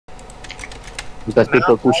Because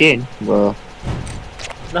people push in. Well,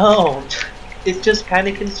 No, it just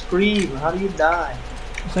panic and scream. How do you die?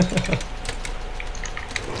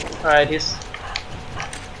 Alright, he's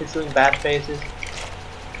doing bad faces.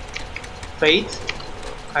 Fate?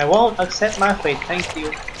 I won't accept my fate, thank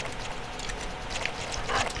you.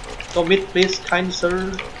 Go mid, please, kind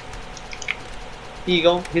sir. He's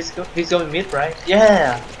going mid, right?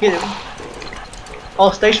 Yeah, hit him.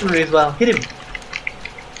 Oh, stationary as well. Hit him.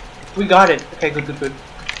 We got it. Okay, good.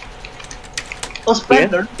 Oh,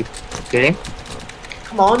 Splendor. kidding?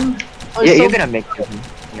 Come on. Oh, Yeah, so you're gonna make it.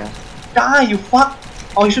 Yeah. die, you fuck.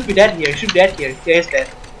 Oh, he should be dead here. He should be dead here. Yeah, he's dead.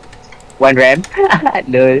 One ram.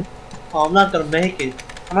 No. Oh, I'm not gonna make it.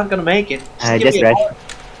 I'm not gonna make it. Just give Just me a rush. horn.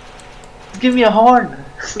 Just give me a horn.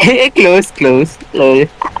 Close.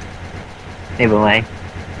 Never mind.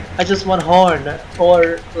 I just want horn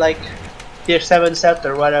or like tier 7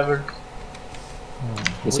 scepter, whatever.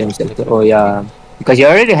 The same sector. Oh yeah. Because you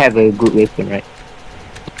already have a good weapon, right?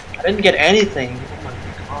 I didn't get anything. Oh my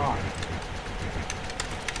god.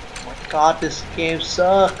 Oh my god, this game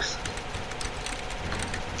sucks.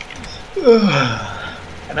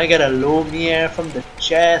 Can I get a Lumiere from the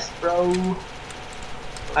chest, bro?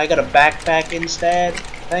 I got a backpack instead.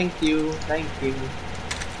 Thank you.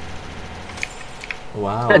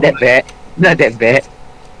 Wow. Not that bad.